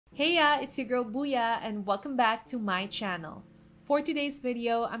It's your girl Booya and welcome back to my channel. For today's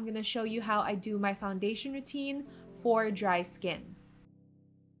video, I'm gonna show you how I do my foundation routine for dry skin.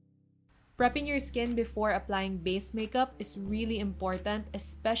 Prepping your skin before applying base makeup is really important,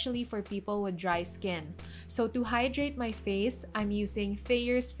 especially for people with dry skin. So to hydrate my face, I'm using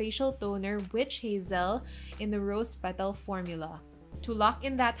Thayers facial toner with Hazel in the rose petal formula. To lock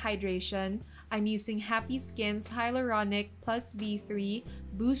in that hydration, I'm using Happy Skin's Hyaluronic plus B3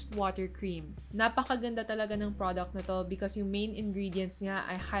 Boost Water Cream. Napakaganda talaga ng product na to because yung main ingredients niya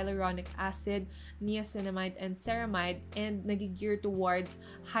ay hyaluronic acid, niacinamide, and ceramide, and nag-gear towards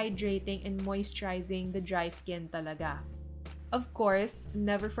hydrating and moisturizing the dry skin talaga. Of course,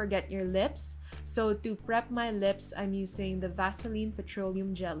 never forget your lips. So to prep my lips, I'm using the Vaseline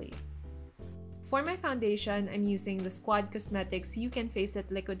Petroleum Jelly. For my foundation, I'm using the Squad Cosmetics You Can Face It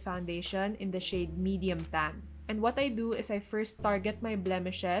Liquid Foundation in the shade Medium Tan. And what I do is I first target my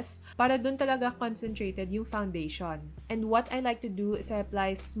blemishes para dun talaga concentrated yung foundation. And what I like to do is I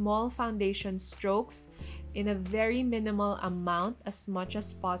apply small foundation strokes in a very minimal amount as much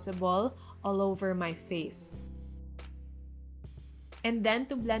as possible all over my face. And then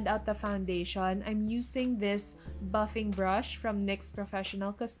to blend out the foundation, I'm using this buffing brush from NYX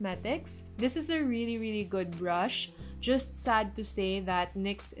Professional Cosmetics. This is a really good brush. Just sad to say that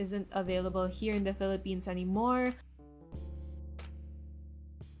NYX isn't available here in the Philippines anymore.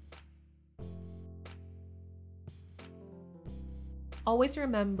 Always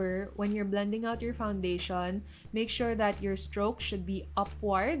remember, when you're blending out your foundation, make sure that your stroke should be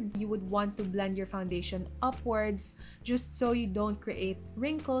upward. You would want to blend your foundation upwards just so you don't create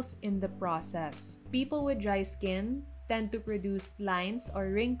wrinkles in the process. People with dry skin tend to produce lines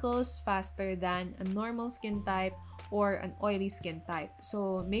or wrinkles faster than a normal skin type or an oily skin type.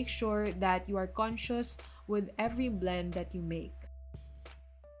 So make sure that you are conscious with every blend that you make.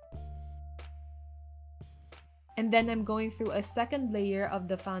 And then I'm going through a second layer of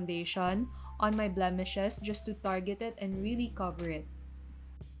the foundation on my blemishes just to target it and really cover it.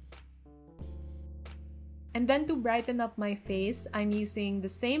 And then to brighten up my face, I'm using the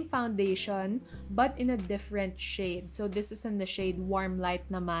same foundation but in a different shade. So this is in the shade Warm Light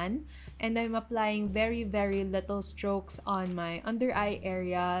naman. And I'm applying very little strokes on my under eye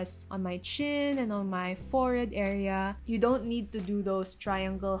areas, on my chin, and on my forehead area. You don't need to do those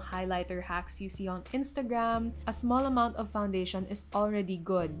triangle highlighter hacks you see on Instagram. A small amount of foundation is already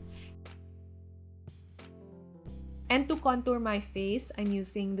good. And to contour my face, I'm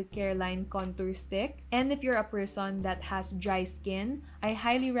using the Careline contour stick. And if you're a person that has dry skin, I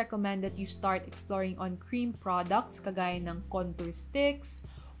highly recommend that you start exploring on cream products kagaya ng contour sticks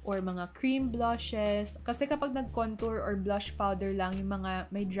or mga cream blushes. Kasi kapag nag-contour or blush powder lang yung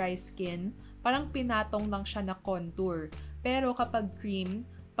mga may dry skin, parang pinatong lang siya na contour. Pero kapag cream,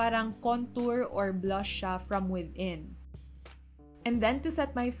 parang contour or blush siya from within. And then to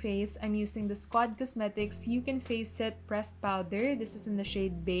set my face, I'm using the Squad Cosmetics You Can Face It Pressed Powder. This is in the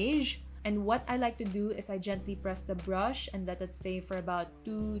shade Beige. And what I like to do is I gently press the brush and let it stay for about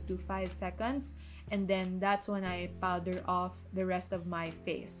 2 to 5 seconds. And then that's when I powder off the rest of my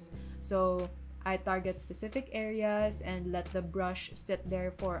face. So I target specific areas and let the brush sit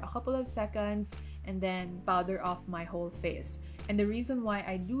there for a couple of seconds and then powder off my whole face. And the reason why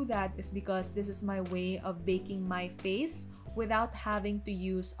I do that is because this is my way of baking my face without having to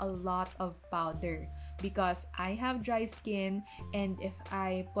use a lot of powder, because I have dry skin, and if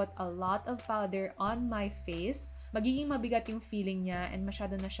I put a lot of powder on my face, magiging mabigat yung feeling niya and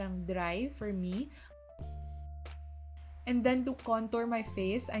masyado na siyang dry for me. And then to contour my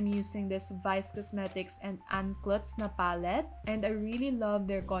face, I'm using this Vice Cosmetics and Ann Klutz na palette, and I really love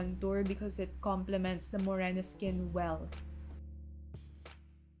their contour because it complements the morena skin well.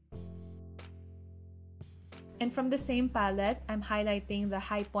 And from the same palette, I'm highlighting the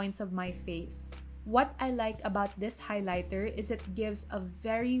high points of my face. What I like about this highlighter is it gives a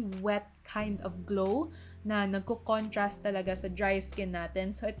very wet kind of glow na nagko-contrast talaga sa dry skin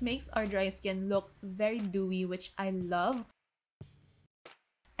natin. So it makes our dry skin look very dewy, which I love.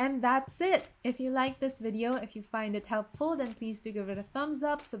 And that's it! If you like this video, if you find it helpful, then please do give it a thumbs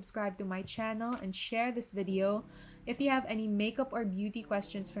up, subscribe to my channel, and share this video. If you have any makeup or beauty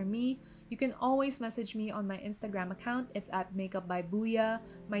questions for me, you can always message me on my Instagram account. It's at makeupbybooya.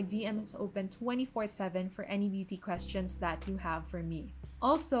 My DM is open 24/7 for any beauty questions that you have for me.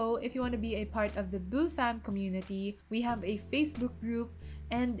 Also, if you want to be a part of the Boo Fam community, we have a Facebook group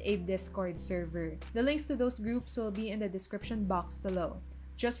and a Discord server. The links to those groups will be in the description box below.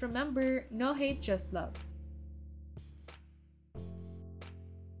 Just remember, no hate, just love.